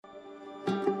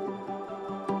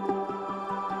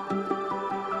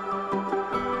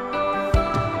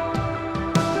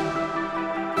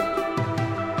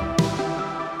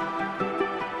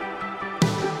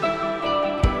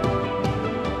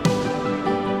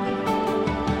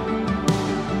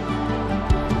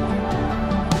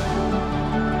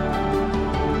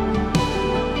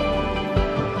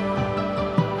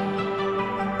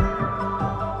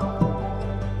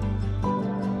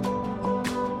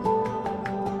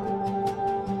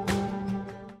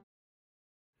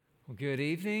Well, good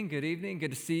evening. Good evening.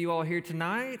 Good to see you all here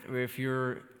tonight. Or if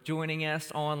you're joining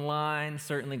us online,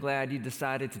 certainly glad you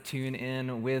decided to tune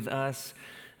in with us.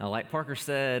 Like Parker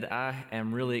said, I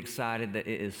am really excited that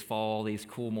it is fall. These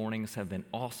cool mornings have been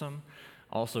awesome.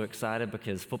 Also excited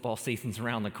because football season's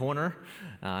around the corner.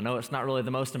 I know it's not really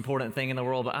the most important thing in the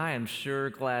world, but I am sure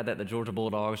glad that the Georgia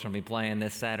Bulldogs are going to be playing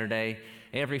this Saturday.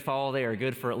 Every fall, they are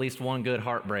good for at least one good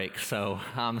heartbreak, so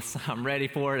I'm ready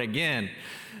for it again.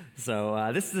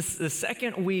 So this is the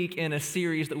second week in a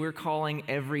series that we're calling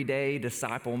Everyday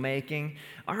Disciple Making.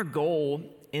 Our goal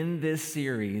in this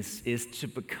series is to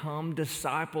become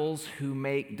disciples who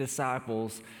make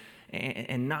disciples,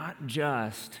 and not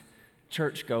just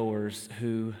churchgoers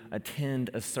who attend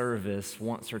a service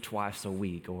once or twice a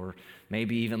week, or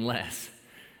maybe even less.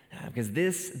 Because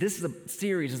this is a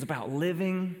series is about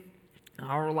living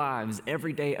our lives,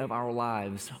 every day of our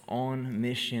lives, on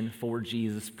mission for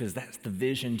Jesus, because that's the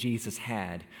vision Jesus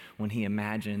had when he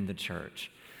imagined the church.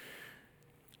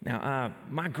 Now,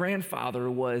 my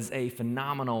grandfather was a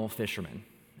phenomenal fisherman,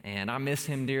 and I miss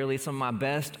him dearly. Some of my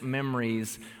best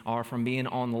memories are from being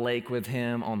on the lake with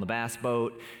him on the bass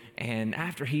boat, and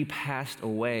after he passed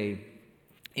away,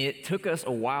 it took us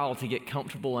a while to get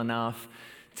comfortable enough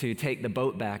to take the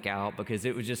boat back out, because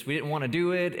it was just, we didn't want to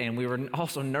do it, and we were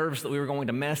also nervous that we were going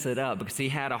to mess it up, because he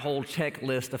had a whole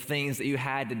checklist of things that you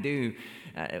had to do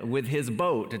with his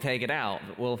boat to take it out.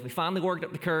 Well, we finally worked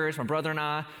up the courage, my brother and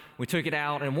I, we took it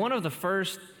out, and one of the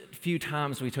first few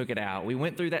times we took it out, we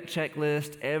went through that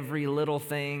checklist, every little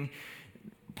thing,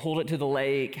 pulled it to the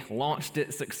lake, launched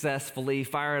it successfully,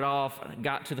 fired off,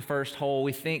 got to the first hole.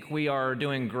 We think we are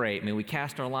doing great. I mean, we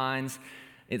cast our lines,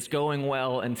 it's going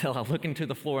well, until I look into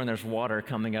the floor and there's water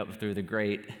coming up through the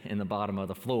grate in the bottom of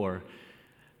the floor.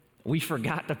 We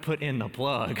forgot to put in the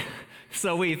plug.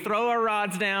 So we throw our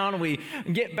rods down, we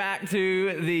get back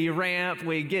to the ramp,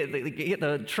 we get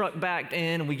the truck backed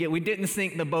in, we didn't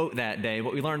sink the boat that day,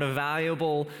 but we learned a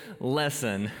valuable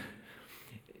lesson.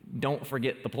 Don't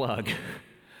forget the plug.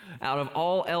 Out of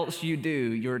all else you do,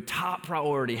 your top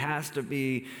priority has to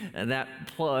be that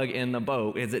plug in the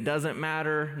boat. As it doesn't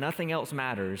matter, nothing else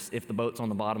matters if the boat's on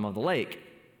the bottom of the lake.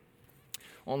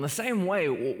 Well, in the same way,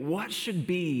 what should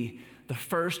be the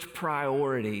first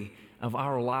priority of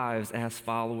our lives as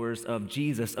followers of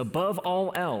Jesus above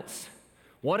all else?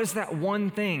 What is that one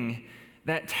thing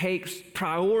that takes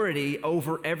priority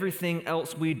over everything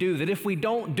else we do? That if we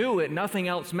don't do it, nothing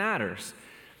else matters.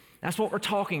 That's what we're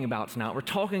talking about tonight. We're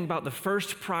talking about the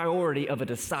first priority of a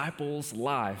disciple's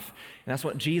life. And that's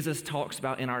what Jesus talks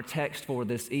about in our text for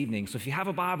this evening. So if you have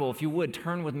a Bible, if you would,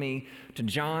 turn with me to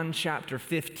John chapter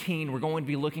 15. We're going to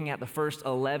be looking at the first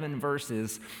 11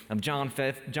 verses of John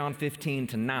 15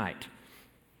 tonight.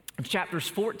 Chapters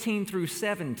 14 through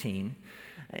 17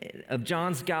 of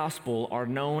John's gospel are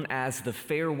known as the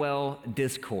farewell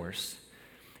discourse.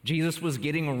 Jesus was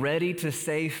getting ready to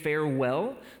say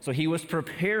farewell, so he was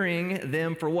preparing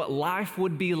them for what life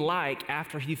would be like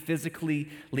after he physically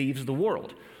leaves the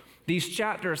world. These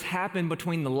chapters happen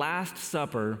between the Last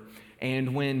Supper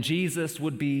and when Jesus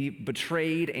would be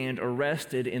betrayed and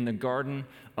arrested in the Garden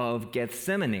of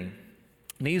Gethsemane.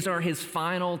 These are his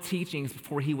final teachings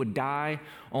before he would die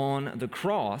on the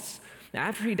cross.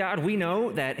 After he died, we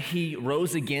know that he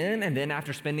rose again, and then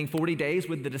after spending 40 days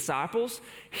with the disciples,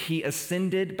 he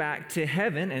ascended back to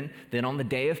heaven, and then on the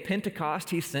day of Pentecost,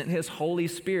 he sent his Holy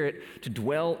Spirit to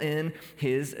dwell in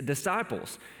his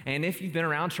disciples. And if you've been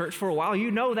around church for a while,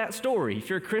 you know that story. If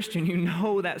you're a Christian, you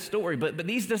know that story, but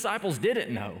these disciples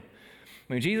didn't know.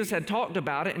 I mean, Jesus had talked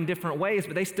about it in different ways,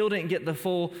 but they still didn't get the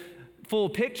full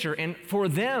picture, and for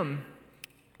them,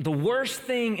 the worst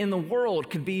thing in the world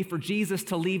could be for Jesus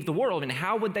to leave the world. And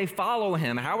how would they follow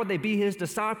him? How would they be his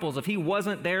disciples if he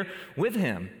wasn't there with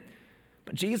him?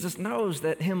 But Jesus knows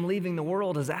that him leaving the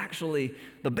world is actually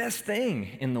the best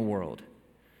thing in the world.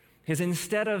 Because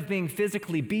instead of being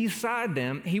physically beside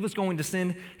them, he was going to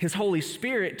send his Holy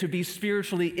Spirit to be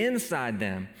spiritually inside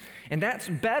them. And that's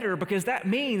better because that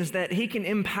means that he can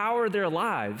empower their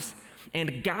lives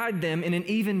and guide them in an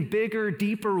even bigger,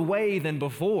 deeper way than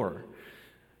before.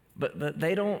 But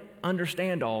they don't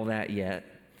understand all that yet,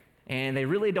 and they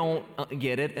really don't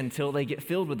get it until they get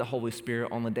filled with the Holy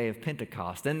Spirit on the day of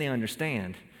Pentecost. Then they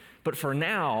understand. But for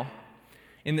now,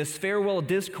 in this farewell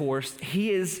discourse, he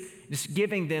is just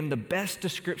giving them the best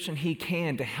description he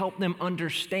can to help them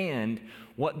understand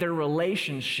what their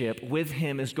relationship with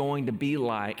him is going to be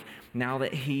like now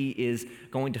that he is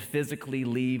going to physically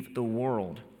leave the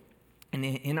world. And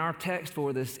in our text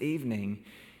for this evening,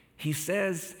 he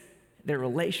says their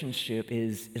relationship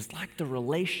is like the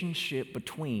relationship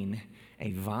between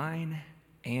a vine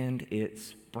and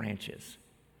its branches.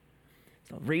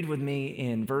 So read with me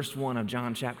in verse 1 of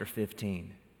John chapter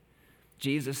 15.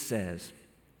 Jesus says,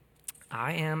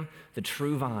 I am the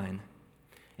true vine,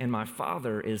 and my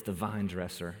Father is the vine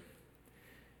dresser.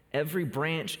 Every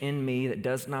branch in me that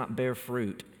does not bear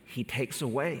fruit, he takes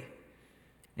away.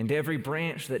 And every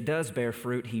branch that does bear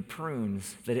fruit, he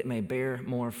prunes, that it may bear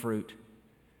more fruit.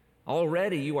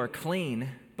 Already you are clean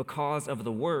because of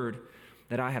the word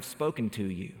that I have spoken to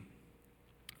you.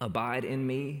 Abide in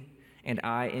me, and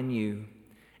I in you.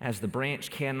 As the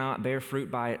branch cannot bear fruit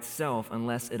by itself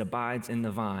unless it abides in the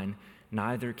vine,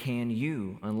 neither can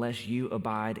you unless you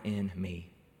abide in me.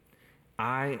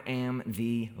 I am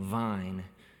the vine,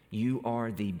 you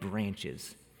are the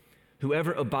branches.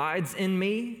 Whoever abides in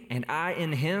me and I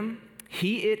in him,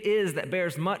 he it is that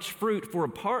bears much fruit, for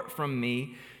apart from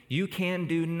me, you can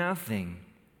do nothing.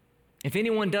 If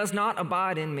anyone does not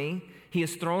abide in me, he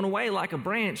is thrown away like a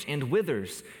branch and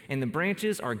withers, and the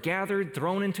branches are gathered,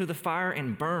 thrown into the fire,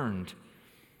 and burned.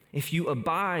 If you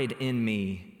abide in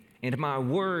me, and my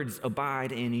words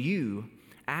abide in you,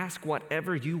 ask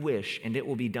whatever you wish, and it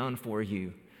will be done for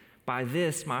you. By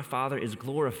this my Father is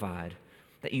glorified,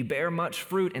 that you bear much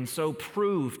fruit, and so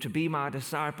prove to be my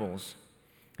disciples.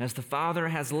 As the Father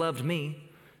has loved me,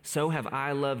 so have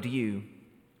I loved you.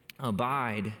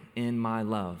 Abide in my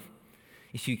love.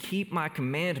 If you keep my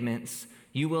commandments,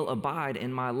 you will abide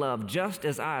in my love, just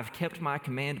as I have kept my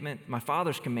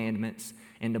Father's commandments,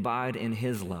 and abide in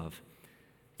his love.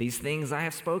 These things I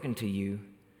have spoken to you,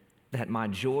 that my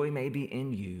joy may be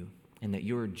in you, and that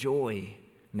your joy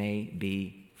may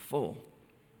be full.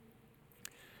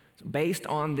 So based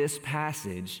on this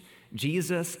passage,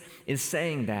 Jesus is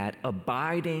saying that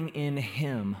abiding in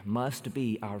him must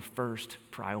be our first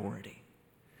priority.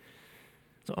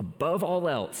 So above all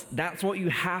else, that's what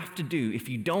you have to do. If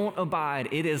you don't abide,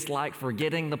 it is like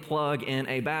forgetting the plug in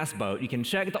a bass boat. You can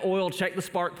check the oil, check the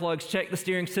spark plugs, check the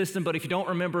steering system, but if you don't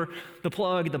remember the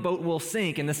plug, the boat will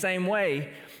sink. In the same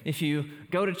way, if you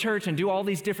go to church and do all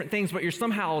these different things, but you're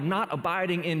somehow not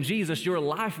abiding in Jesus, your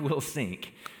life will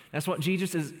sink. That's what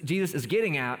Jesus is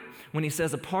getting at when he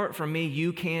says, apart from me,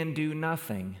 you can do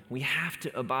nothing. We have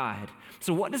to abide.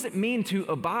 So what does it mean to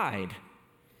abide?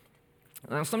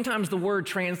 Now, sometimes the word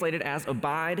translated as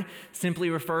abide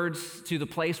simply refers to the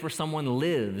place where someone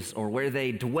lives or where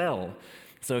they dwell.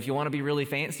 So if you want to be really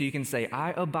fancy, you can say,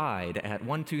 I abide at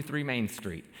 123 Main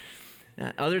Street.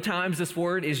 Other times this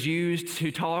word is used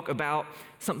to talk about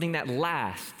something that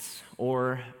lasts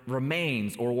or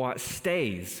remains or what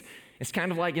stays. It's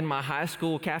kind of like in my high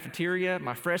school cafeteria,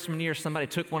 my freshman year, somebody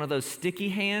took one of those sticky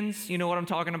hands. You know what I'm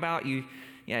talking about?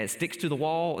 It sticks to the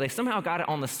wall. They somehow got it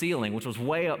on the ceiling, which was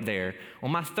way up there. Well,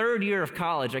 my third year of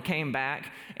college, I came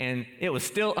back, and it was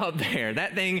still up there.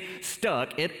 That thing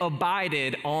stuck. It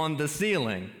abided on the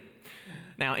ceiling.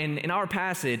 Now, in our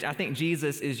passage, I think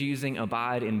Jesus is using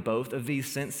abide in both of these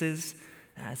senses.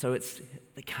 So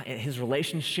his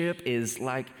relationship is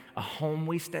like a home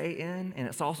we stay in, and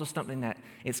it's also something that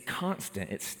is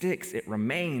constant. It sticks, it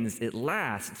remains, it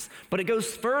lasts. But it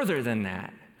goes further than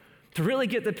that. To really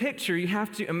get the picture, you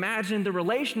have to imagine the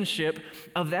relationship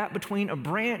of that between a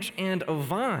branch and a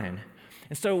vine.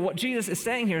 And so what Jesus is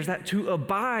saying here is that to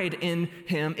abide in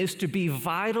him is to be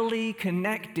vitally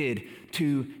connected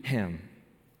to him.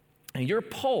 And your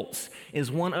pulse is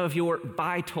one of your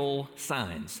vital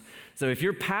signs. So if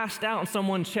you're passed out and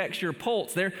someone checks your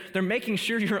pulse, they're making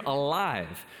sure you're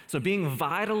alive. So being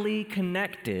vitally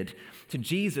connected to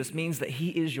Jesus means that he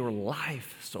is your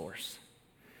life source.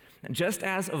 And just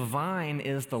as a vine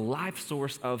is the life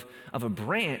source of a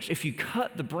branch, if you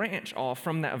cut the branch off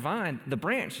from that vine, the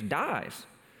branch dies.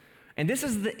 And this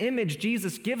is the image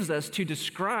Jesus gives us to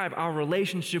describe our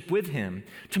relationship with him,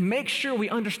 to make sure we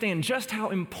understand just how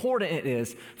important it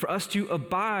is for us to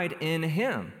abide in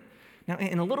him. Now,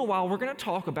 in a little while, we're going to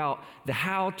talk about the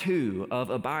how-to of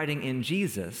abiding in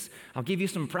Jesus. I'll give you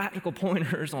some practical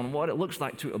pointers on what it looks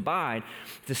like to abide,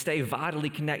 to stay vitally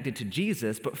connected to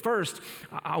Jesus. But first,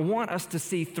 I want us to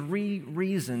see three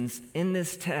reasons in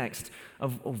this text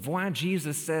of why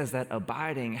Jesus says that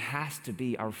abiding has to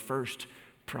be our first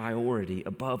priority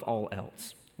above all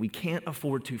else. We can't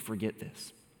afford to forget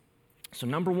this. So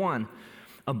number one,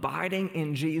 abiding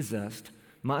in Jesus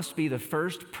must be the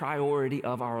first priority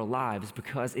of our lives,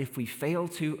 because if we fail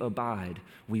to abide,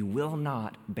 we will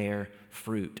not bear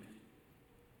fruit.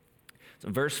 So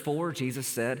verse 4, Jesus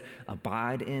said,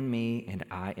 abide in me and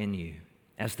I in you.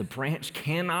 As the branch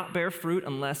cannot bear fruit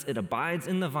unless it abides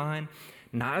in the vine,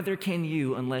 neither can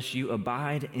you unless you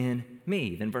abide in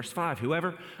me. Then verse 5,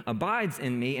 whoever abides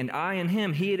in me and I in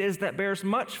him, he it is that bears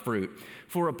much fruit.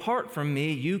 For apart from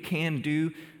me, you can do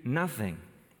nothing.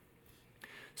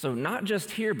 So not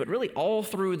just here, but really all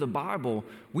through the Bible,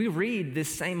 we read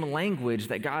this same language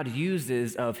that God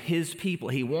uses of his people.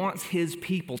 He wants his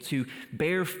people to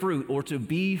bear fruit or to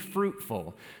be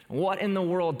fruitful. What in the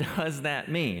world does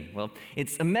that mean? Well,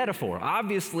 it's a metaphor.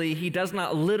 Obviously, he does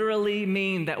not literally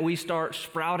mean that we start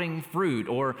sprouting fruit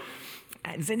or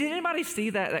did anybody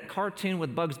see that cartoon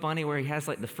with Bugs Bunny where he has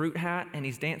like the fruit hat and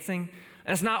he's dancing?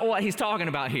 That's not what he's talking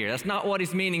about here. That's not what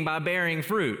he's meaning by bearing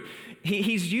fruit.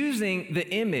 He's using the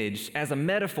image as a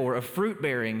metaphor of fruit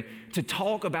bearing to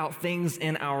talk about things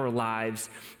in our lives,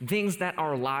 things that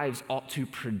our lives ought to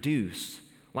produce,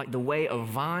 like the way a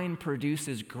vine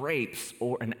produces grapes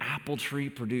or an apple tree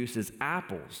produces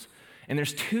apples. And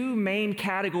there's two main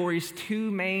categories, two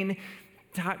main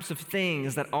types of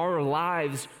things that our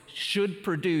lives should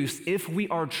produce if we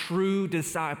are true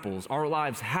disciples. Our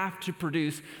lives have to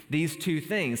produce these two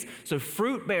things. So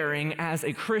fruit bearing as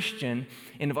a Christian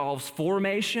involves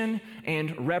formation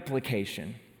and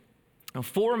replication. Now,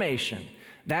 formation,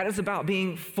 that is about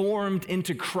being formed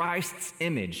into Christ's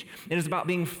image. It is about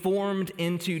being formed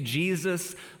into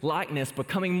Jesus' likeness,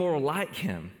 becoming more like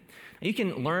him. You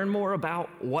can learn more about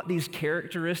what these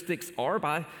characteristics are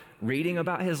by reading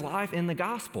about his life in the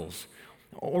Gospels,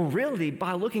 or really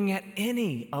by looking at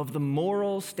any of the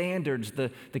moral standards,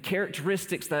 the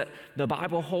characteristics that the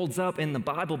Bible holds up in the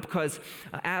Bible, because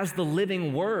as the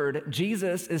living Word,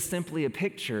 Jesus is simply a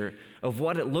picture of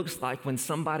what it looks like when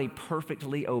somebody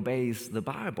perfectly obeys the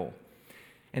Bible.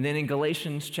 And then in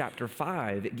Galatians chapter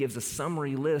 5, it gives a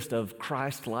summary list of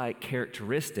Christ-like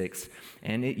characteristics,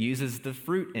 and it uses the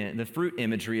fruit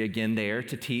imagery again there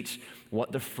to teach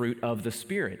what the fruit of the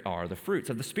Spirit are, the fruits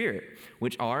of the Spirit,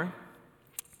 which are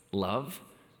love,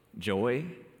 joy,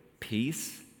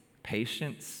 peace,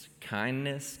 patience,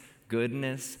 kindness,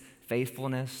 goodness,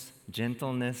 faithfulness,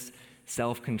 gentleness,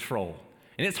 self-control.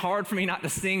 And it's hard for me not to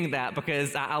sing that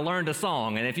because I learned a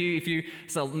song. And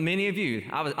so many of you,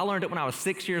 I learned it when I was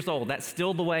 6 years old. That's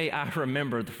still the way I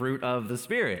remember the fruit of the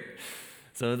Spirit.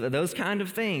 So those kind of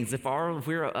things, if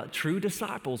we're true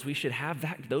disciples, we should have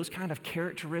those kind of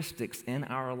characteristics in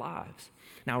our lives.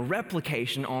 Now,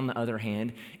 replication, on the other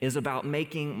hand, is about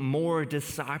making more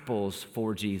disciples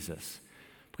for Jesus.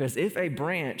 Because if a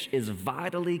branch is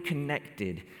vitally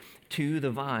connected to the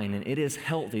vine and it is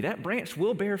healthy, that branch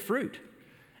will bear fruit.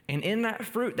 And in that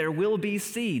fruit, there will be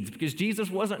seeds, because Jesus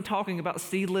wasn't talking about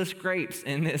seedless grapes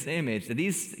in this image.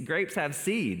 These grapes have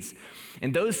seeds.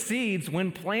 And those seeds,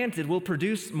 when planted, will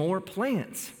produce more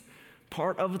plants.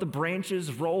 Part of the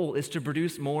branch's role is to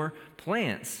produce more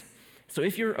plants. So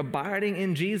if you're abiding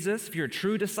in Jesus, if you're a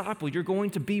true disciple, you're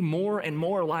going to be more and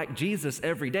more like Jesus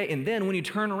every day. And then when you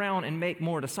turn around and make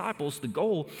more disciples, the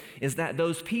goal is that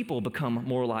those people become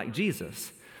more like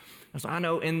Jesus. So I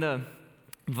know in the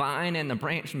vine and the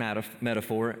branch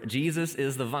metaphor, Jesus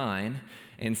is the vine,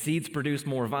 and seeds produce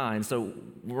more vines. So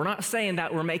we're not saying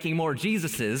that we're making more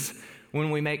Jesuses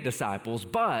when we make disciples,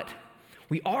 but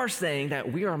we are saying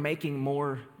that we are making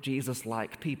more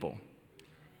Jesus-like people.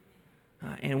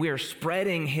 And we are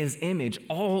spreading his image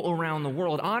all around the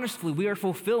world. Honestly, we are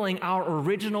fulfilling our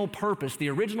original purpose, the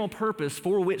original purpose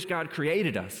for which God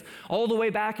created us. All the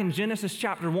way back in Genesis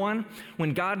chapter 1,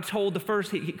 when God told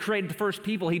he created the first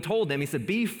people, he told them, he said,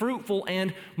 be fruitful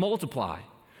and multiply.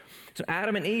 So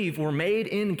Adam and Eve were made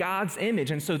in God's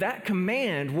image. And so that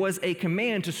command was a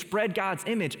command to spread God's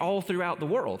image all throughout the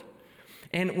world.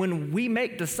 And when we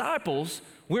make disciples,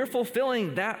 we're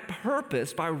fulfilling that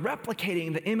purpose by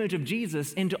replicating the image of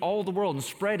Jesus into all the world and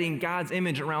spreading God's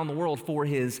image around the world for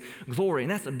his glory.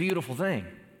 And that's a beautiful thing.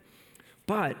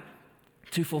 But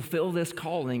to fulfill this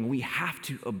calling, we have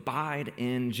to abide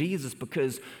in Jesus,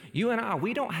 because you and I,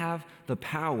 we don't have the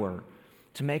power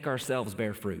to make ourselves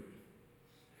bear fruit.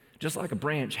 Just like a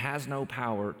branch has no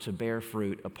power to bear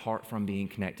fruit apart from being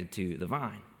connected to the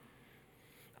vine.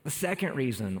 The second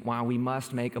reason why we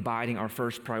must make abiding our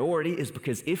first priority is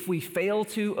because if we fail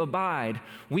to abide,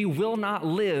 we will not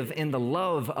live in the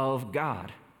love of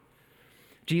God.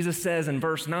 Jesus says in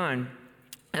verse 9,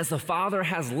 as the Father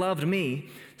has loved me,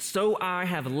 so I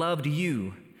have loved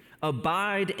you.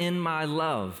 Abide in my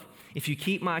love. If you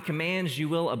keep my commands, you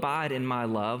will abide in my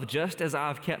love, just as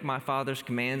I've kept my Father's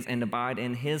commands and abide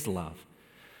in his love.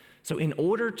 So in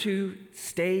order to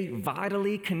stay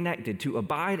vitally connected, to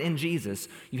abide in Jesus,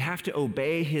 you have to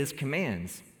obey his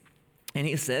commands. And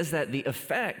he says that the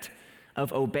effect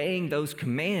of obeying those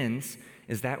commands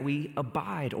is that we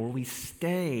abide, or we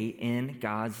stay in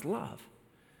God's love.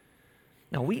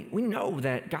 Now, we know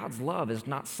that God's love is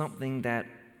not something that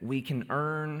we can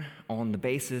earn on the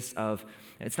basis of,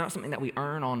 it's not something that we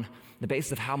earn on the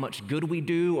basis of how much good we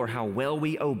do or how well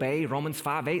we obey. Romans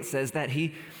 5:8 says that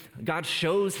God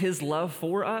shows his love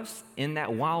for us in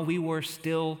that while we were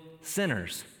still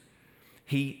sinners,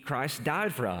 Christ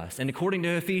died for us. And according to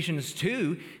Ephesians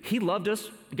 2, he loved us,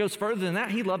 it goes further than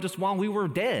that, he loved us while we were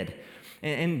dead.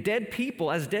 And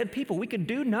as dead people, we could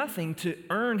do nothing to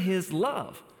earn his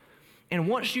love. And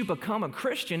once you become a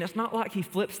Christian, it's not like he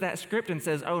flips that script and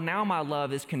says, oh, now my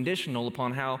love is conditional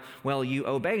upon how well you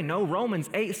obey. No, Romans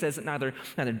 8 says that neither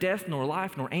death, nor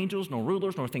life, nor angels, nor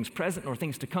rulers, nor things present, nor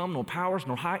things to come, nor powers,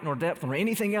 nor height, nor depth, nor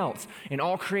anything else in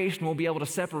all creation will be able to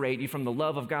separate you from the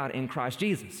love of God in Christ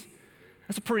Jesus.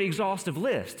 That's a pretty exhaustive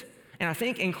list. And I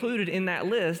think included in that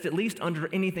list, at least under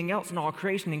anything else in all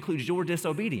creation, includes your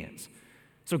disobedience.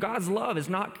 So God's love is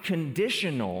not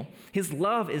conditional. His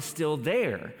love is still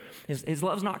there. His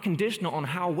love is not conditional on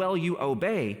how well you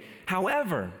obey.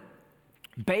 However,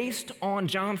 based on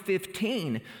John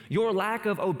 15, your lack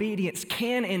of obedience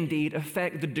can indeed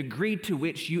affect the degree to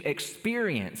which you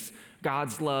experience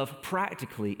God's love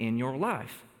practically in your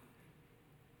life.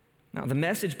 Now, the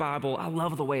Message Bible, I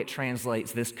love the way it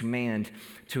translates this command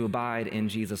to abide in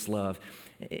Jesus' love.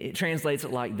 It translates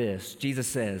it like this. Jesus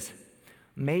says,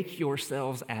 "Make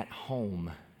yourselves at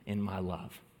home in my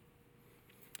love.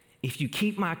 If you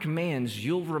keep my commands,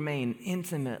 you'll remain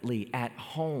intimately at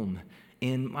home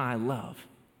in my love."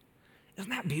 Isn't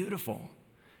that beautiful?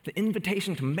 The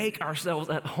invitation to make ourselves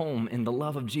at home in the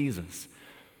love of Jesus.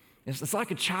 It's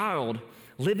like a child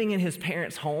living in his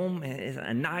parents' home,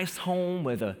 a nice home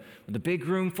with a big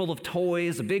room full of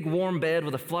toys, a big warm bed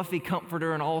with a fluffy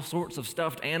comforter and all sorts of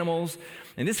stuffed animals.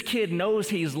 And this kid knows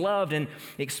he's loved and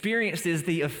experiences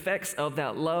the effects of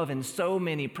that love in so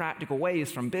many practical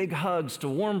ways, from big hugs to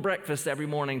warm breakfast every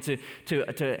morning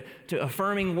to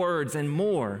affirming words and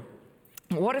more.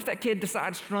 What if that kid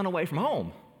decides to run away from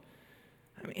home?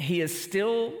 I mean, he is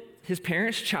still his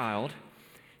parents' child.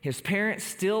 His parents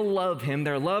still love him.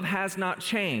 Their love has not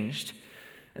changed.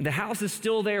 The house is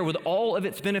still there with all of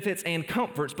its benefits and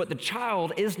comforts, but the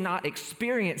child is not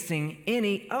experiencing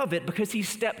any of it because he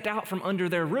stepped out from under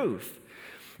their roof.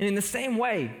 And in the same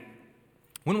way,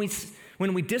 when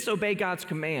we disobey God's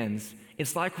commands,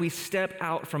 it's like we step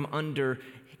out from under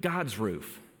God's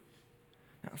roof.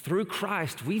 Now, through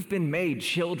Christ, we've been made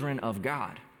children of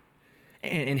God.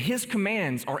 And his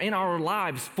commands are in our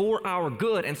lives for our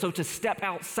good. And so to step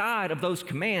outside of those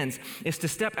commands is to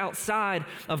step outside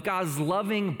of God's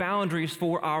loving boundaries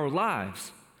for our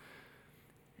lives.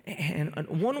 And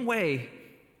one way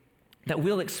that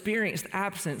we'll experience the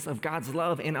absence of God's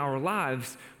love in our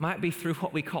lives might be through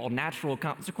what we call natural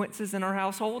consequences in our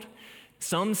household.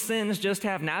 Some sins just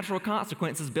have natural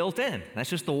consequences built in. That's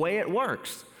just the way it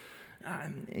works.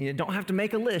 You don't have to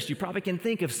make a list. You probably can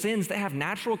think of sins that have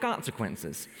natural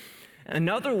consequences.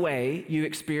 Another way you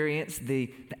experience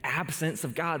the absence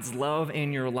of God's love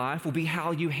in your life will be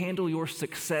how you handle your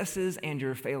successes and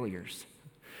your failures.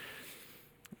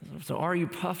 So are you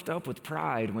puffed up with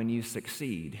pride when you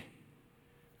succeed?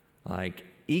 Like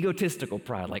egotistical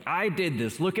pride, like I did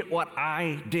this, look at what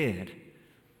I did.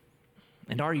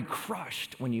 And are you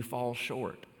crushed when you fall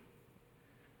short?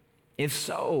 If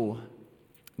so,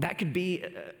 that could be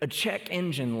a check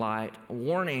engine light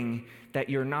warning that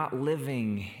you're not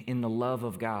living in the love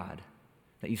of God,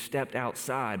 that you stepped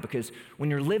outside. Because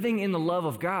when you're living in the love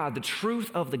of God, the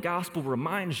truth of the gospel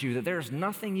reminds you that there's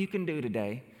nothing you can do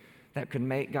today that could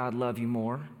make God love you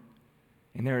more.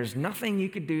 And there is nothing you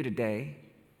could do today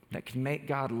that can make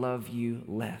God love you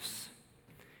less.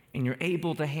 And you're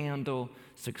able to handle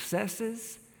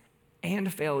successes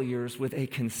and failures with a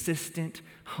consistent,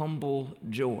 humble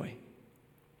joy.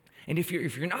 And if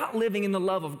you're not living in the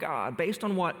love of God, based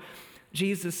on what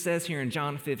Jesus says here in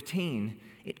John 15,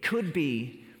 it could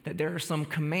be that there are some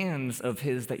commands of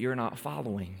his that you're not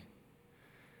following.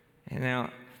 And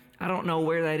now, I don't know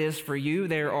where that is for you.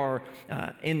 There are,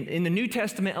 in the New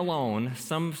Testament alone,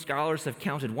 some scholars have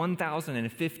counted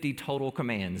 1,050 total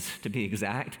commands, to be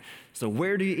exact. So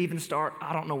where do you even start?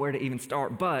 I don't know where to even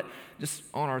start. But just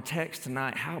on our text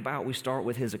tonight, how about we start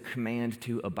with his command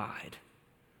to abide?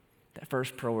 That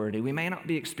first priority. We may not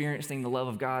be experiencing the love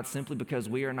of God simply because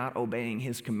we are not obeying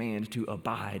his command to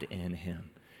abide in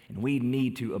him. And we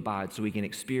need to abide so we can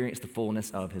experience the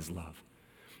fullness of his love.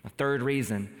 A third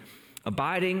reason,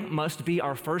 abiding must be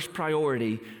our first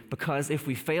priority, because if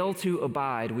we fail to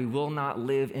abide, we will not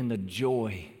live in the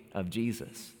joy of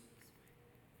Jesus.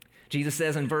 Jesus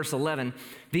says in verse 11,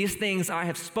 "These things I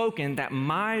have spoken that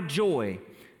my joy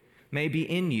may be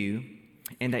in you,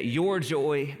 and that your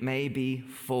joy may be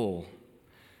full."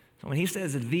 So when he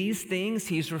says these things,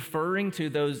 he's referring to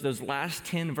those last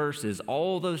 10 verses,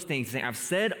 all those things. He's saying, I've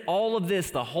said all of this.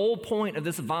 The whole point of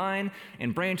this vine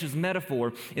and branches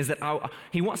metaphor is that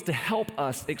he wants to help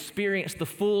us experience the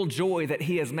full joy that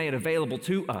he has made available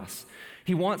to us.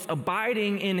 He wants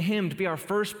abiding in him to be our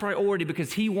first priority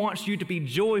because he wants you to be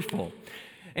joyful.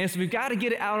 And so we've got to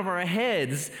get it out of our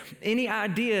heads, any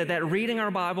idea that reading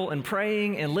our Bible and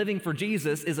praying and living for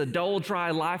Jesus is a dull,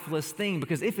 dry, lifeless thing,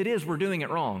 because if it is, we're doing it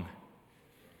wrong.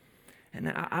 And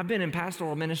I've been in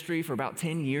pastoral ministry for about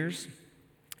 10 years,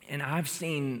 and I've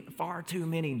seen far too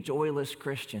many joyless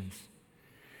Christians.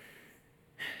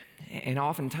 And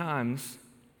oftentimes,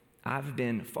 I've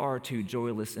been far too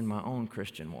joyless in my own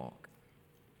Christian walk.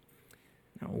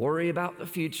 Worry about the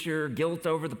future, guilt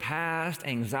over the past,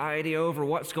 anxiety over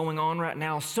what's going on right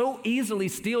now so easily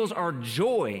steals our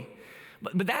joy.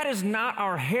 But that is not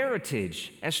our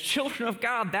heritage. As children of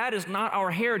God, that is not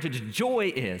our heritage.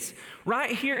 Joy is.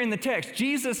 Right here in the text,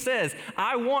 Jesus says,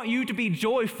 I want you to be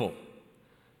joyful.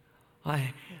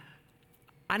 I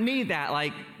need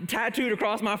that tattooed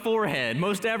across my forehead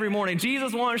most every morning.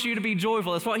 Jesus wants you to be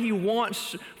joyful. That's what he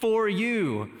wants for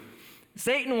you.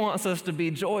 Satan wants us to be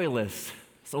joyless.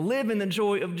 So live in the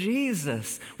joy of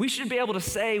Jesus. We should be able to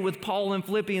say with Paul in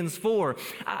Philippians 4,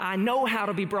 I know how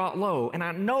to be brought low, and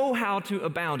I know how to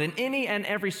abound. In any and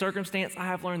every circumstance, I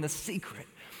have learned the secret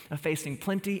of facing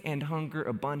plenty and hunger,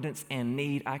 abundance and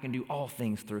need. I can do all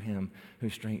things through him who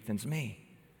strengthens me.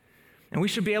 And we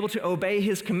should be able to obey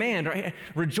his command, right?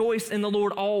 Rejoice in the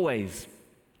Lord always.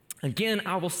 Again,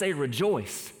 I will say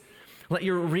rejoice. Let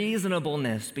your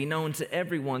reasonableness be known to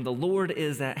everyone. The Lord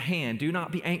is at hand. Do not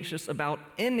be anxious about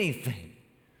anything.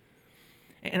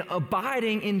 And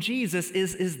abiding in Jesus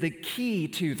is the key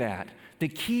to that, the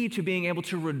key to being able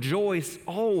to rejoice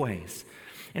always.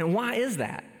 And why is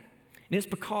that? And it's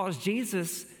because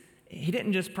Jesus, he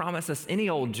didn't just promise us any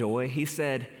old joy. He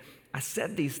said, I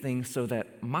said these things so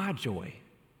that my joy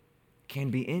can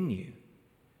be in you.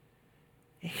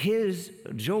 His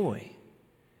joy.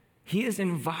 He is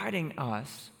inviting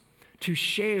us to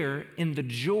share in the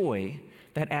joy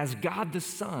that as God the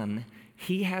Son,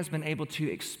 he has been able to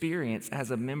experience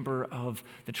as a member of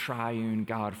the triune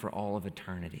God for all of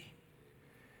eternity.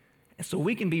 And so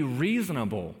we can be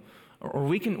reasonable, or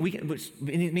we can, which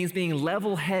it means being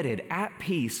level-headed, at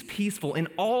peace, peaceful in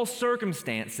all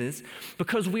circumstances,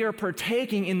 because we are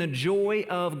partaking in the joy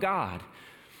of God.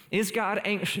 Is God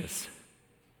anxious?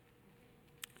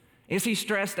 Is he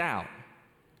stressed out?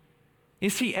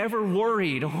 Is he ever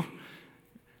worried?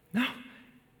 No.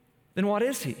 Then what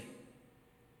is he?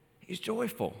 He's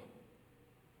joyful.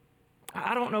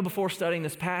 I don't know before studying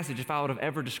this passage if I would have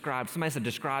ever described, somebody said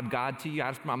describe God to you,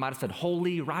 I might have said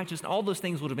holy, righteous, all those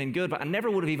things would have been good, but I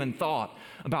never would have even thought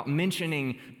about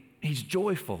mentioning he's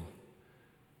joyful.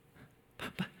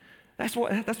 But that's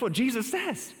what Jesus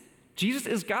says. Jesus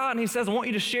is God, and he says, I want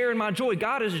you to share in my joy.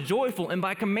 God is joyful, and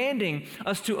by commanding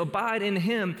us to abide in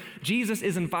him, Jesus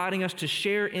is inviting us to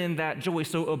share in that joy.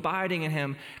 So abiding in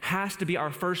him has to be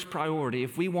our first priority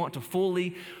if we want to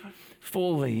fully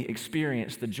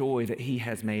experience the joy that he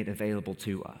has made available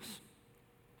to us.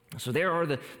 So there are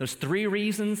those three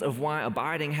reasons of why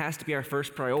abiding has to be our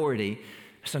first priority.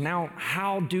 So now,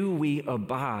 how do we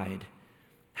abide?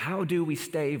 How do we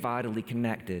stay vitally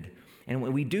connected? And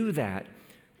when we do that,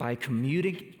 by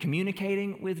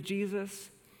communicating with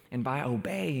Jesus and by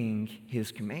obeying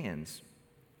his commands.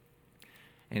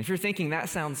 And if you're thinking that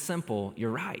sounds simple,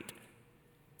 you're right.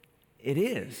 It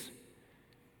is.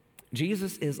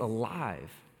 Jesus is alive,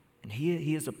 and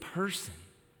he is a person.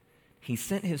 He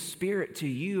sent his Spirit to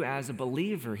you as a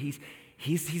believer. He's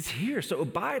here. So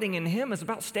abiding in him is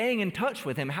about staying in touch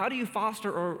with him. How do you foster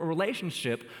a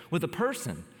relationship with a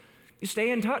person? You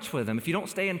stay in touch with him. If you don't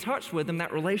stay in touch with him,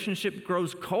 that relationship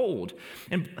grows cold.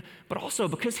 But also,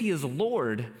 because he is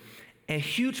Lord, a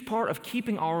huge part of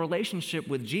keeping our relationship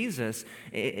with Jesus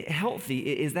healthy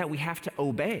is that we have to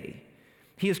obey.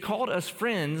 He has called us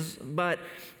friends, but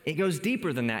it goes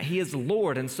deeper than that. He is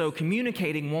Lord, and so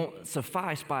communicating won't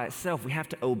suffice by itself. We have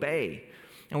to obey.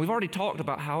 And we've already talked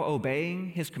about how obeying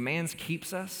his commands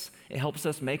keeps us. It helps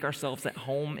us make ourselves at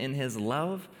home in his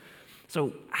love.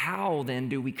 So how then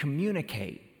do we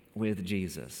communicate with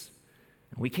Jesus?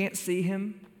 We can't see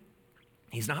him.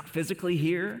 He's not physically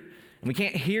here. And we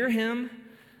can't hear him.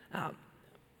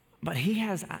 But he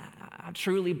has, I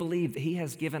truly believe that he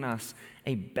has given us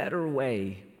a better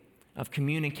way of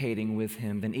communicating with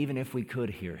him than even if we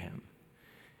could hear him.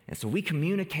 And so we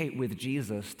communicate with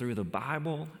Jesus through the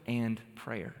Bible and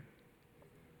prayer.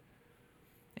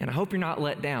 And I hope you're not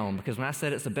let down, because when I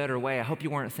said it's a better way, I hope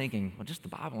you weren't thinking, well, just the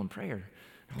Bible and prayer.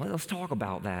 Let's talk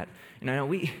about that.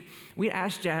 We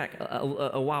asked Jack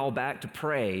a while back to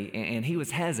pray, and he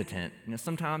was hesitant.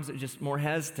 Sometimes it was just more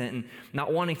hesitant and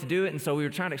not wanting to do it. And so we were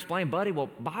trying to explain, buddy, well,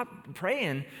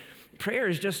 prayer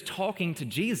is just talking to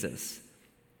Jesus.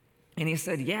 And he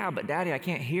said, yeah, but Daddy, I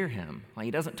can't hear him. Like,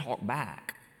 he doesn't talk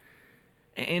back.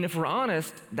 And if we're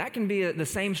honest, that can be the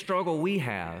same struggle we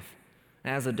have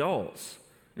as adults.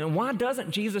 Why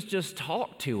doesn't Jesus just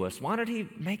talk to us? Why did he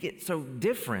make it so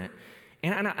different?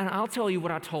 And I'll tell you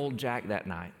what I told Jack that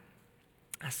night.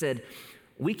 I said,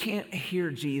 we can't hear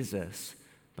Jesus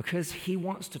because he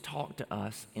wants to talk to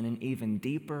us in an even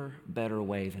deeper, better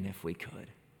way than if we could.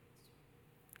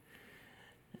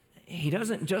 He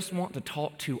doesn't just want to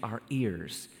talk to our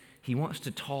ears. He wants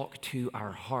to talk to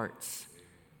our hearts.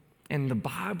 And the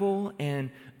Bible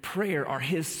and prayer are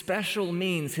his special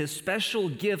means, his special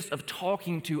gifts of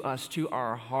talking to us, to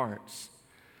our hearts.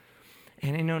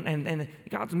 And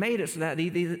God's made it so that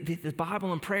the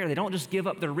Bible and prayer, they don't just give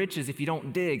up their riches if you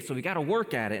don't dig, so we got to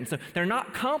work at it. And so they're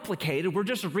not complicated. We're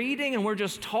just reading and we're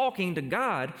just talking to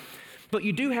God, but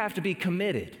you do have to be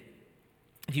committed.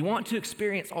 If you want to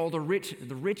experience all the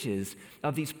riches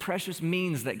of these precious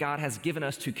means that God has given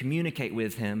us to communicate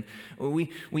with him,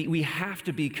 we have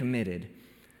to be committed.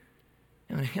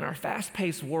 In our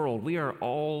fast-paced world, we are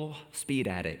all speed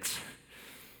addicts.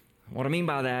 What I mean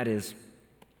by that is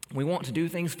we want to do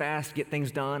things fast, get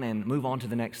things done, and move on to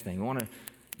the next thing. We want to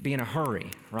be in a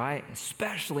hurry, right?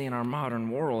 Especially in our modern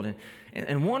world.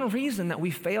 And one reason that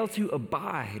we fail to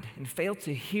abide and fail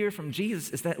to hear from Jesus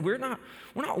is that we're not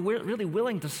really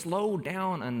willing to slow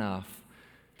down enough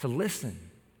to listen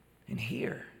and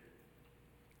hear.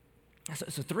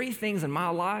 So 3 things in my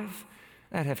life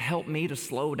that have helped me to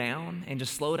slow down and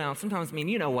just slow down. Sometimes,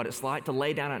 you know what it's like to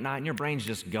lay down at night and your brain's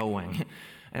just going.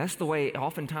 And that's the way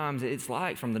oftentimes it's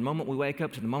like from the moment we wake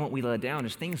up to the moment we lay down,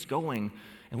 there's things going.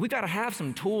 And we've got to have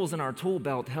some tools in our tool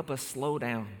belt to help us slow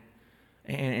down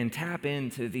and tap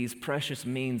into these precious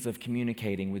means of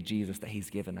communicating with Jesus that he's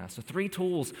given us. So 3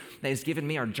 tools that he's given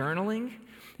me are journaling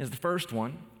is the first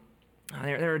one.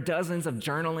 There are dozens of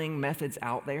journaling methods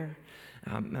out there.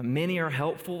 Many are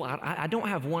helpful. I don't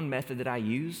have one method that I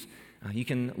use. You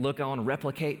can look on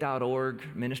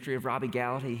replicate.org, Ministry of Robbie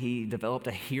Gallaty. He developed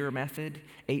a HEAR method,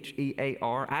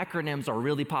 H-E-A-R. Acronyms are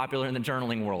really popular in the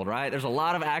journaling world, right? There's a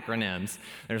lot of acronyms.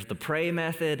 There's the PRAY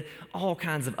method, all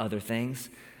kinds of other things.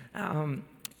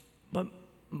 But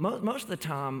most of the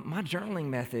time, my journaling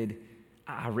method,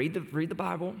 I read the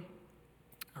Bible,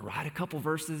 I write a couple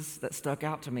verses that stuck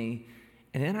out to me,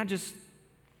 and then I just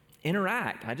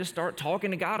interact. I just start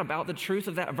talking to God about the truth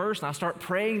of that verse, and I start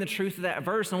praying the truth of that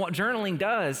verse. And what journaling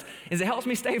does is it helps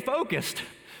me stay focused,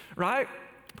 right?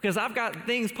 Because I've got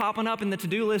things popping up in the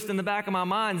to-do list in the back of my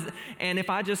mind, and if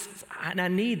I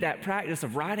need that practice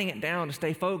of writing it down to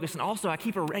stay focused, and also it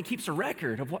keeps a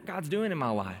record of what God's doing in my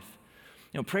life.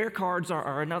 Prayer cards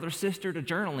are another sister to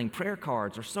journaling. Prayer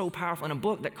cards are so powerful. In a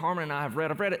book that Carmen and I have read,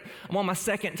 I've read it, I'm on my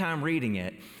 2nd time reading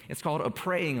it. It's called A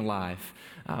Praying Life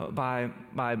by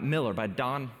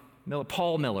Don Miller,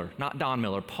 Paul Miller, not Don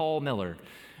Miller, Paul Miller.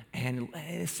 And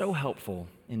it's so helpful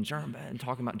in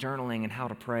talking about journaling and how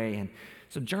to pray. And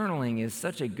so journaling is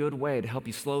such a good way to help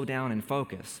you slow down and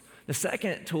focus. The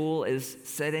second tool is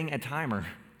setting a timer.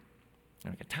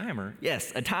 Like a timer?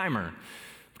 Yes, a timer.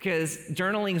 Because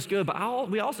journaling is good, but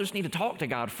we also just need to talk to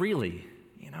God freely,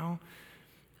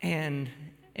 And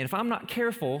if I'm not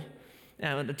careful,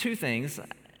 the 2 things,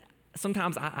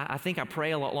 sometimes I think I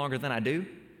pray a lot longer than I do.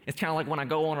 It's kind of like when I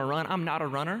go on a run. I'm not a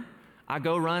runner. I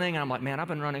go running, and I'm like, man, I've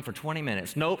been running for 20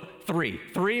 minutes. Nope,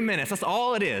 3 minutes. That's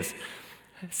all it is.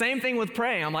 Same thing with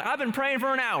praying. I'm like, I've been praying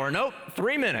for an hour. Nope,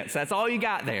 3 minutes. That's all you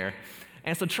got there.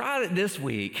 And so try it this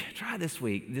week.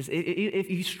 If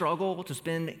you struggle to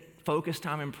spend focused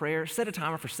time in prayer, set a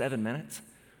timer for 7 minutes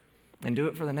and do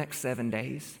it for the next 7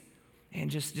 days.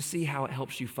 And just see how it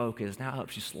helps you focus, and how it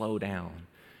helps you slow down.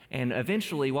 And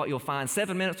eventually what you'll find,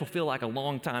 7 minutes will feel like a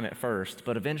long time at first,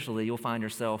 but eventually you'll find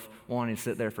yourself wanting to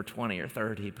sit there for 20 or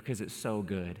 30 because it's so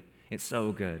good. It's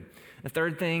so good. The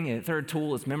third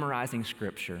tool is memorizing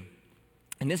Scripture.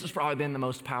 And this has probably been the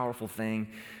most powerful thing,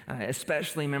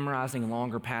 especially memorizing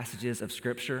longer passages of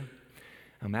Scripture.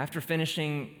 After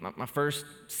finishing my first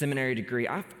seminary degree,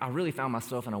 I really found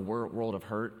myself in a world of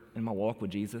hurt in my walk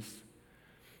with Jesus.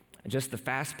 Just the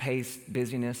fast-paced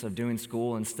busyness of doing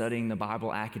school and studying the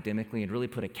Bible academically had really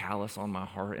put a callus on my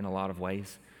heart in a lot of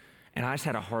ways. And I just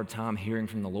had a hard time hearing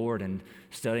from the Lord and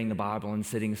studying the Bible and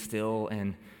sitting still.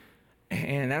 And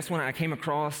that's when I came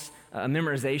across a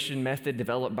memorization method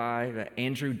developed by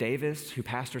Andrew Davis, who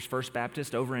pastors First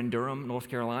Baptist over in Durham, North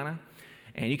Carolina.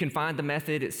 And you can find the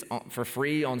method. It's for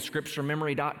free on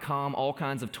scripturememory.com, all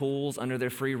kinds of tools under their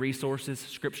free resources,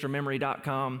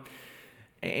 scripturememory.com.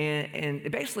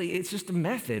 And basically, it's just a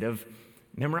method of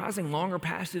memorizing longer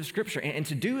passages of Scripture. And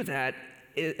to do that,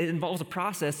 it involves a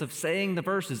process of saying the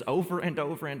verses over and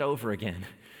over and over again.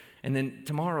 And then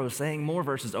tomorrow, saying more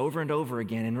verses over and over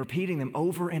again and repeating them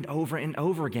over and over and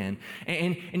over again.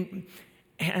 And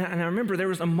I remember there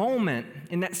was a moment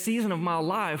in that season of my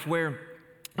life where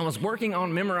I was working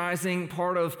on memorizing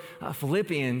part of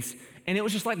Philippians, and it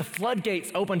was just like the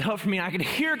floodgates opened up for me. I could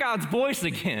hear God's voice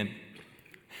again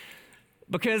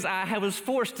because I was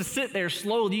forced to sit there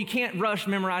slowly. You can't rush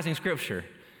memorizing Scripture.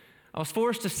 I was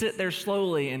forced to sit there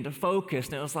slowly and to focus,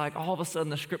 and it was like all of a sudden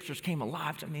the Scriptures came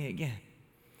alive to me again.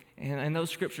 And those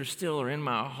Scriptures still are in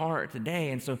my heart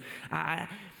today. And so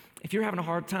if you're having a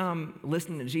hard time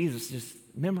listening to Jesus, just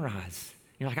memorize.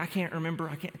 You're like, I can't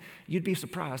remember. You'd be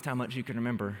surprised how much you can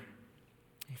remember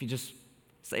if you just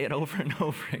say it over and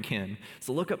over again.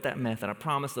 So look up that method. I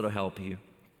promise it'll help you.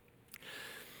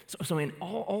 So in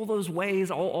all those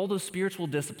ways, all those spiritual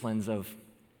disciplines of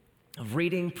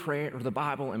reading, prayer, or the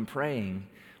Bible and praying,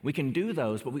 we can do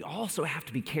those, but we also have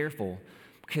to be careful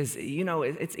because,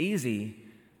 it's easy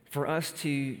for us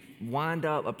to wind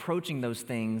up approaching those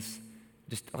things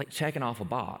just like checking off a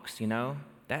box,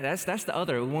 That's the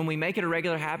other. When we make it a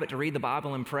regular habit to read the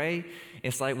Bible and pray,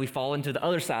 it's like we fall into the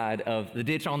other side of the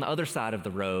ditch on the other side of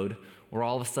the road, where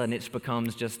all of a sudden it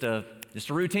becomes just a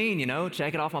routine,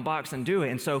 check it off my box and do it.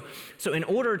 And so in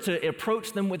order to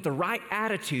approach them with the right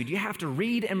attitude, you have to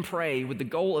read and pray with the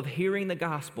goal of hearing the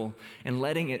gospel and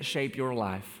letting it shape your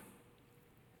life.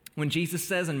 When Jesus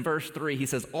says in verse 3, he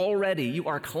says, already you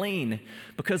are clean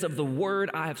because of the word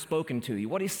I have spoken to you.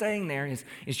 What he's saying there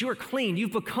is you are clean.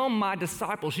 You've become my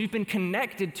disciples. You've been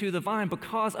connected to the vine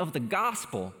because of the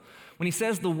gospel. When he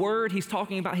says the word, he's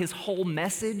talking about his whole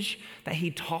message that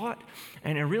he taught,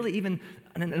 and really even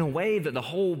in a way that the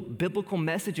whole biblical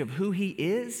message of who he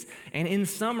is. And in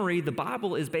summary, the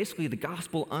Bible is basically the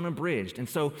gospel unabridged. And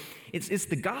so it's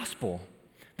the gospel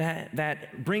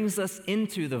that brings us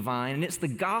into the vine, and it's the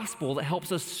gospel that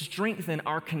helps us strengthen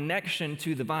our connection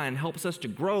to the vine, helps us to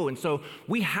grow. And so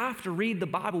we have to read the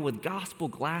Bible with gospel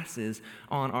glasses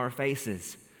on our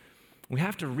faces. We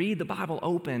have to read the Bible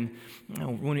open.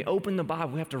 When we open the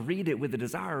Bible, we have to read it with the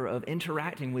desire of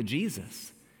interacting with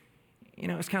Jesus.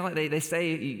 It's kind of like they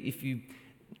say, if you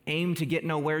aim to get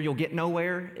nowhere, you'll get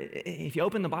nowhere. If you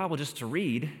open the Bible just to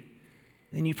read,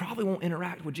 then you probably won't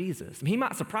interact with Jesus. He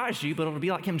might surprise you, but it'll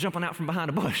be like him jumping out from behind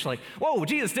a bush, like, whoa,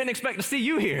 Jesus, didn't expect to see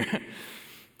you here.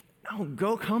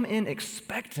 No, come in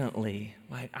expectantly,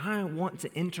 like, I want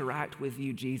to interact with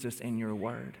you, Jesus, in your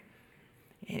word.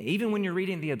 And even when you're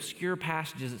reading the obscure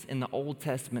passages in the Old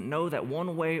Testament, know that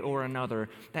one way or another,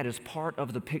 that is part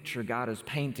of the picture God is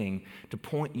painting to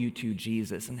point you to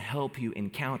Jesus and help you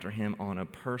encounter him on a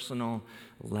personal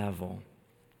level.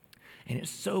 And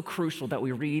it's so crucial that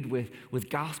we read with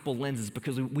gospel lenses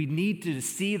because we need to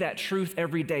see that truth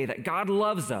every day, that God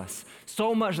loves us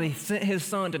so much that he sent his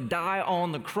son to die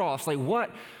on the cross. Like,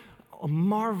 what a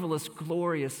marvelous,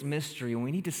 glorious mystery. And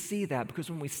we need to see that because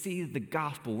when we see the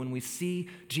gospel, when we see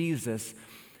Jesus,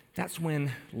 that's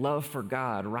when love for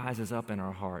God rises up in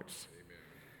our hearts.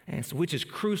 Amen. And so, which is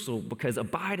crucial because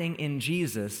abiding in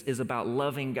Jesus is about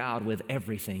loving God with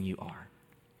everything you are.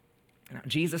 Now,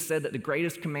 Jesus said that the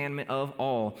greatest commandment of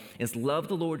all is love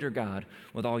the Lord your God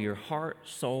with all your heart,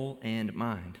 soul, and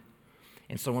mind.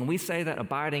 And so when we say that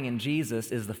abiding in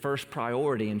Jesus is the first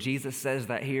priority, and Jesus says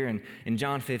that here in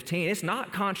John 15, it's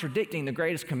not contradicting the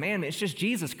greatest commandment. It's just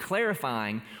Jesus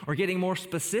clarifying or getting more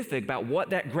specific about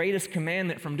what that greatest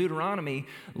commandment from Deuteronomy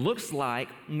looks like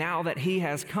now that he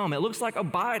has come. It looks like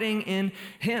abiding in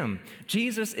him.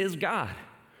 Jesus is God.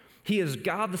 He is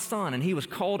God the Son, and he was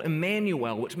called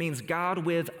Emmanuel, which means God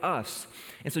with us.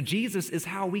 And so Jesus is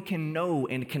how we can know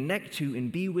and connect to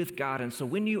and be with God. And so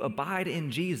when you abide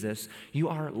in Jesus, you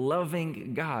are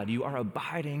loving God. You are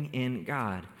abiding in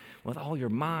God with all your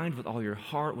mind, with all your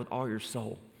heart, with all your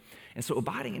soul. And so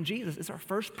abiding in Jesus is our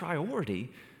first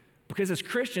priority because as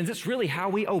Christians, it's really how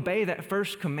we obey that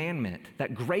first commandment,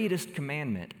 that greatest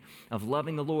commandment of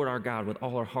loving the Lord our God with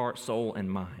all our heart, soul,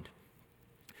 and mind.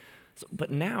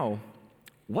 But now,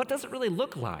 what does it really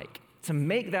look like to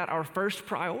make that our first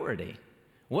priority?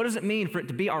 What does it mean for it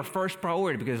to be our first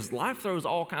priority? Because life throws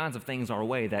all kinds of things our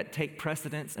way that take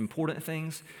precedence, important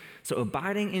things. So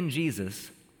abiding in Jesus,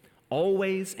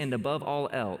 always and above all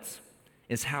else,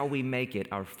 is how we make it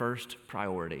our first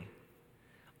priority.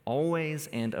 Always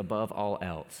and above all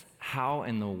else. How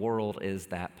in the world is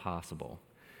that possible?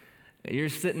 You're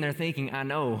sitting there thinking, I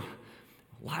know.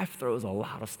 life throws a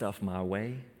lot of stuff my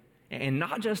way. And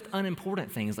not just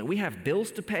unimportant things. Like we have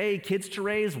bills to pay, kids to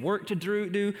raise, work to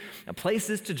do,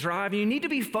 places to drive. You need to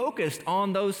be focused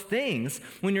on those things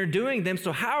when you're doing them.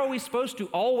 So how are we supposed to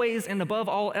always and above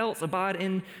all else abide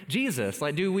in Jesus?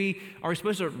 Like do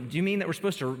you mean that we're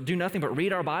supposed to do nothing but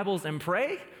read our Bibles and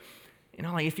pray? You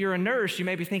know, like if you're a nurse, you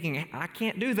may be thinking, I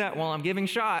can't do that while I'm giving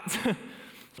shots.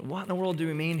 So what in the world do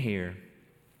we mean here?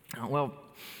 Well,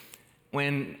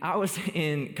 when I was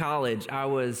in college, I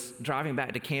was driving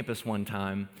back to campus one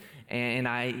time, and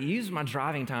I used my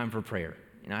driving time for prayer.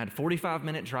 You know, I had a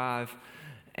 45-minute drive,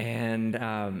 and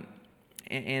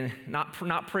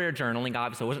not prayer journaling,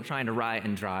 obviously. I wasn't trying to write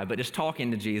and drive, but just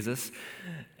talking to Jesus.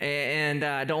 And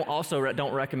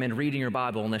don't recommend reading your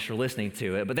Bible unless you're listening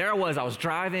to it. But there I was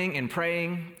driving and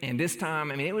praying, and this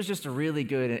time, it was just a really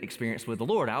good experience with the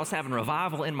Lord. I was having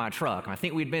revival in my truck. I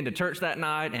think we'd been to church that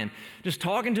night and just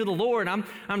talking to the Lord.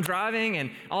 I'm driving,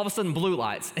 and all of a sudden, blue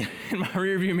lights in my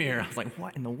rearview mirror. I was like,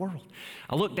 what in the world?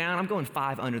 I looked down, I'm going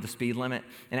 5 under the speed limit,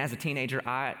 and as a teenager,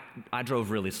 I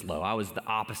drove really slow. I was the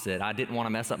opposite. I didn't want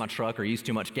to mess up my truck or use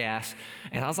too much gas,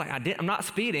 and I was like, I'm not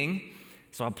speeding.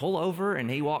 So I pull over, and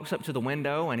he walks up to the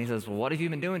window, and he says, well, what have you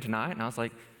been doing tonight? And I was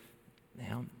like,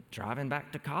 driving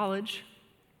back to college.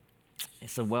 He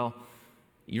said, well,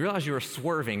 you realize you were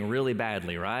swerving really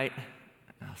badly, right?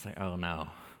 And I was like, oh, no.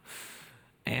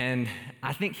 And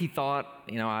I think he thought,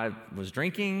 I was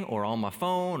drinking or on my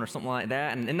phone or something like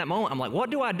that. And in that moment, I'm like, what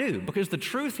do I do? Because the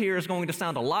truth here is going to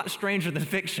sound a lot stranger than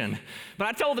fiction. But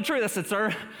I told the truth. I said,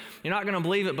 sir, you're not going to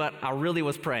believe it, but I really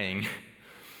was praying.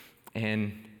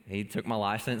 And he took my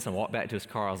license and walked back to his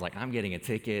car. I was like, I'm getting a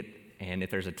ticket, and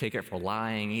if there's a ticket for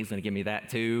lying, he's going to give me that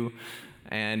too.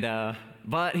 And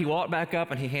but he walked back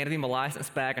up, and he handed me my license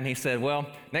back, and he said, well,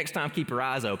 next time keep your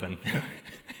eyes open.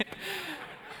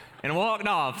 And walked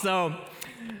off. So,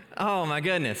 oh my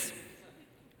goodness.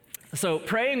 So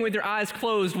praying with your eyes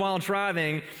closed while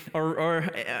driving or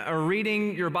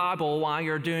reading your Bible while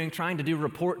you're trying to do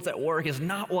reports at work is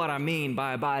not what I mean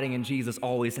by abiding in Jesus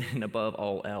always and above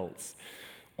all else.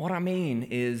 What I mean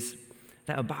is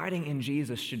that abiding in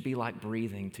Jesus should be like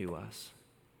breathing to us.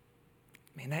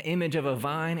 That image of a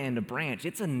vine and a branch,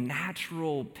 it's a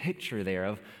natural picture there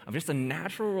of just a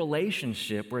natural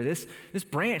relationship where this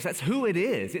branch, that's who it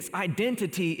is. Its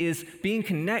identity is being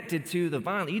connected to the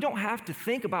vine. You don't have to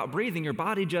think about breathing. Your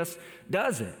body just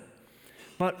does it.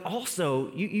 But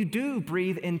also, you do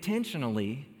breathe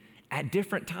intentionally at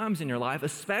different times in your life,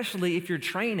 especially if you're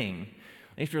training.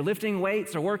 If you're lifting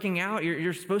weights or working out,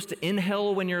 you're supposed to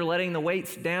inhale when you're letting the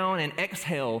weights down and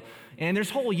exhale. And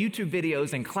there's whole YouTube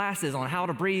videos and classes on how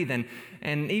to breathe.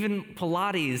 And even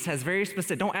Pilates has very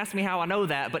specific, don't ask me how I know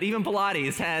that, but even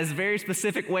Pilates has very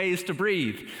specific ways to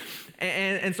breathe.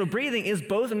 And so breathing is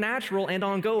both natural and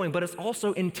ongoing, but it's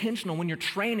also intentional when you're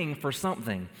training for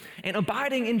something. And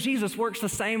abiding in Jesus works the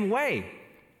same way.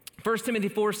 1 Timothy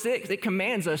 4:6, it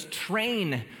commands us,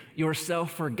 train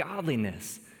yourself for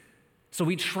godliness. So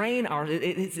we train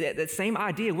it's that same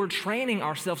idea. We're training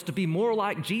ourselves to be more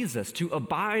like Jesus, to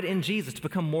abide in Jesus, to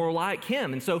become more like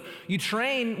him. And so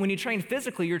when you train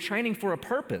physically, you're training for a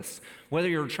purpose. Whether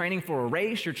you're training for a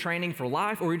race, you're training for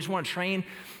life, or you just want to train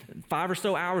 5 or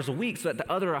so hours a week so that the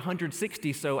other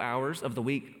 160 so hours of the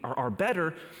week are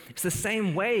better. It's the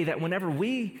same way that whenever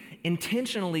we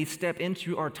intentionally step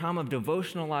into our time of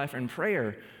devotional life and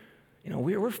prayer,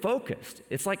 we're focused.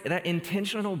 It's like that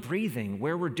intentional breathing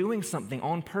where we're doing something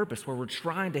on purpose, where we're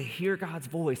trying to hear God's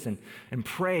voice and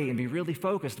pray and be really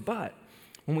focused. But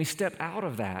when we step out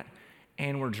of that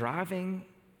and we're driving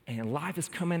and life is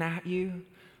coming at you,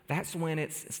 that's when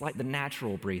it's like the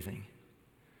natural breathing,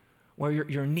 where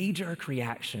your knee-jerk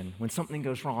reaction when something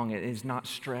goes wrong, it is not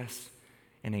stress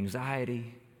and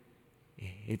anxiety.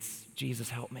 It's, Jesus,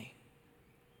 help me.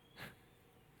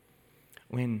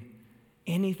 When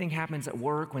anything happens at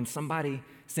work, when somebody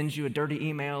sends you a dirty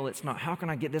email, it's not, how can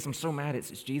I get this? I'm so mad.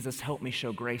 It's Jesus, help me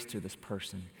show grace to this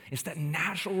person. It's that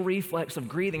natural reflex of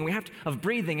breathing.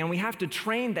 And we have to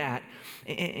train that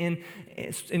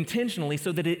intentionally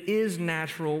so that it is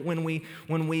natural when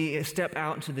we step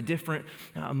out into the different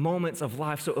moments of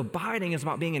life. So abiding is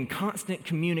about being in constant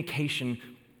communication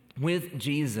with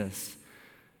Jesus.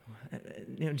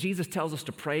 Jesus tells us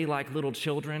to pray like little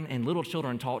children, and little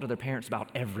children talk to their parents about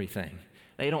everything.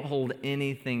 They don't hold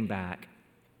anything back.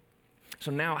 So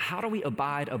now, how do we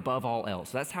abide above all else?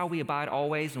 That's how we abide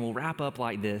always, and we'll wrap up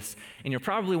like this. And you're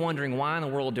probably wondering, why in the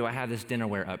world do I have this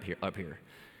dinnerware up here?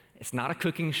 It's not a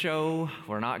cooking show.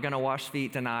 We're not going to wash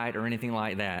feet tonight or anything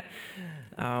like that.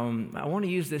 I want to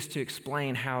use this to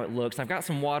explain how it looks. I've got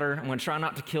some water. I'm going to try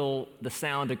not to kill the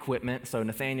sound equipment, so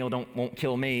Nathaniel won't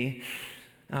kill me.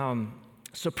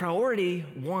 So priority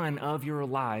one of your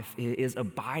life is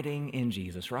abiding in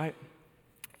Jesus, right?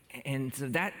 And so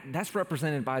that's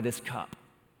represented by this cup.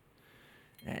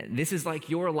 This is like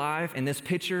your life, and this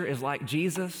picture is like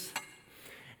Jesus.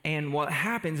 And what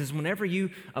happens is whenever you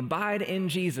abide in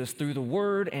Jesus through the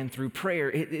word and through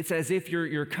prayer, it's as if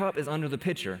your cup is under the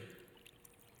pitcher.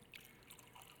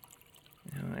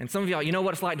 And some of y'all, you know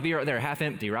what it's like to be right there, half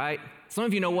empty, right? Some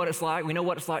of you know what it's like. We know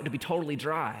what it's like to be totally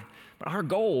dry. But our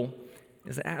goal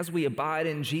is that as we abide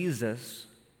in Jesus,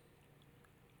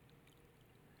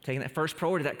 taking that first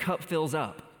priority, that cup fills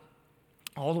up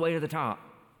all the way to the top.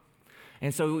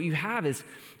 And so what you have is,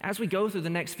 as we go through the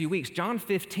next few weeks, John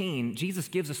 15, Jesus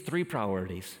gives us three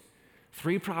priorities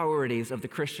of the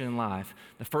Christian life.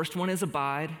 The first one is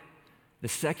abide. The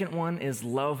second one is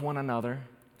love one another.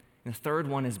 And the third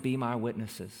one is be my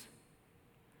witnesses.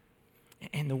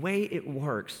 And the way it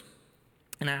works,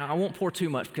 and I won't pour too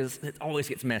much because it always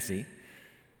gets messy.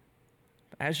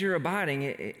 As you're abiding,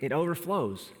 it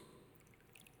overflows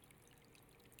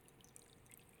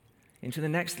into the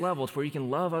next level. It's where you can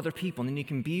love other people and then you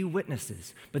can be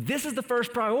witnesses. But this is the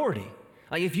first priority.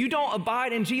 Like if you don't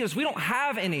abide in Jesus, we don't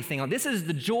have anything. This is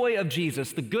the joy of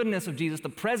Jesus, the goodness of Jesus, the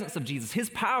presence of Jesus, his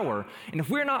power. And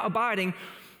if we're not abiding,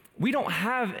 we don't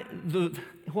have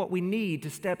what we need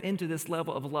to step into this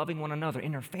level of loving one another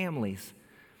in our families,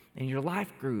 in your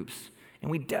life groups. And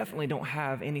we definitely don't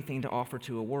have anything to offer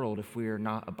to a world if we are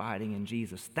not abiding in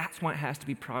Jesus. That's why it has to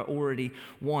be priority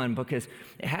one, because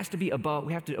it has to be above.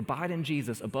 We have to abide in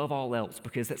Jesus above all else,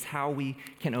 because that's how we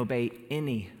can obey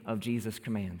any of Jesus'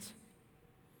 commands.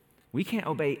 We can't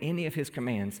obey any of his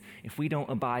commands if we don't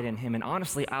abide in him. And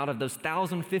honestly, out of those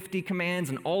 1,050 commands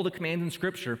and all the commands in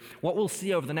Scripture, what we'll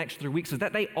see over the next 3 weeks is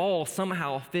that they all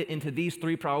somehow fit into these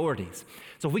three priorities.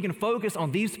 So if we can focus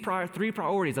on these three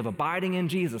priorities of abiding in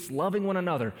Jesus, loving one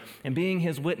another, and being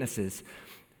his witnesses,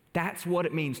 that's what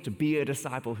it means to be a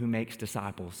disciple who makes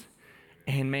disciples.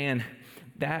 And man,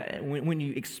 that when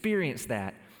you experience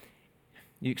that,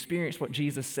 you experience what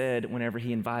Jesus said whenever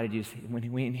he invited you, when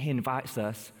he invites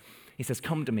us. He says,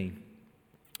 come to me,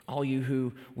 all you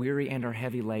who weary and are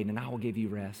heavy laden, and I will give you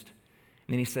rest.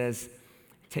 And then he says,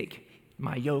 take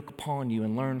my yoke upon you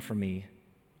and learn from me.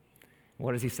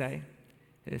 What does he say?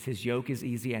 His yoke is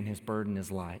easy and his burden is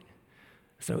light.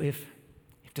 So if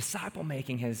disciple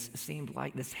making has seemed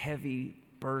like this heavy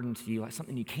burden to you, like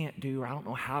something you can't do, or I don't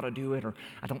know how to do it, or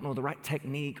I don't know the right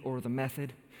technique or the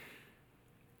method,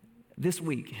 this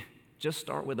week, just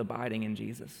start with abiding in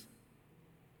Jesus.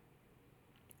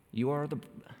 You are the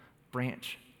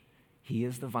branch. He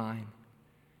is the vine.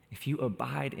 If you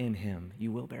abide in him,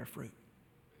 you will bear fruit.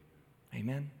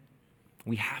 Amen?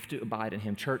 We have to abide in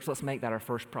him. Church, let's make that our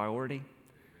first priority,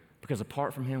 because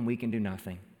apart from him, we can do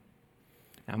nothing.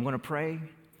 Now, I'm going to pray.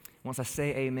 Once I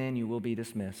say amen, you will be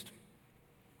dismissed.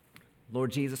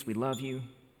 Lord Jesus, we love you.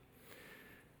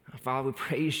 Father, we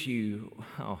praise you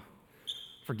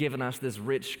for giving us this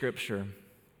rich scripture.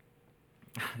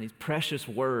 These precious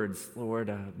words,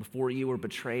 Lord, before you were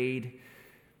betrayed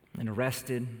and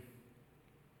arrested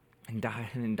and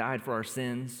died for our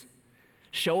sins,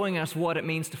 showing us what it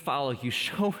means to follow you,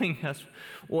 showing us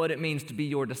what it means to be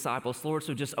your disciples. Lord,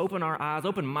 so just open our eyes,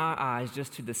 open my eyes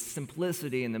just to the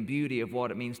simplicity and the beauty of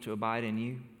what it means to abide in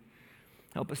you.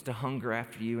 Help us to hunger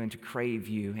after you and to crave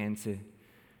you and to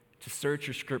search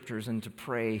your scriptures and to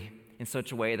pray in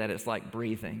such a way that it's like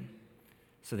breathing,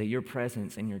 so that your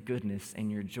presence and your goodness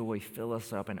and your joy fill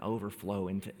us up and overflow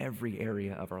into every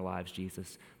area of our lives,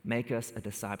 Jesus. Make us a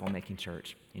disciple-making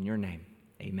church. In your name,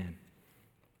 amen.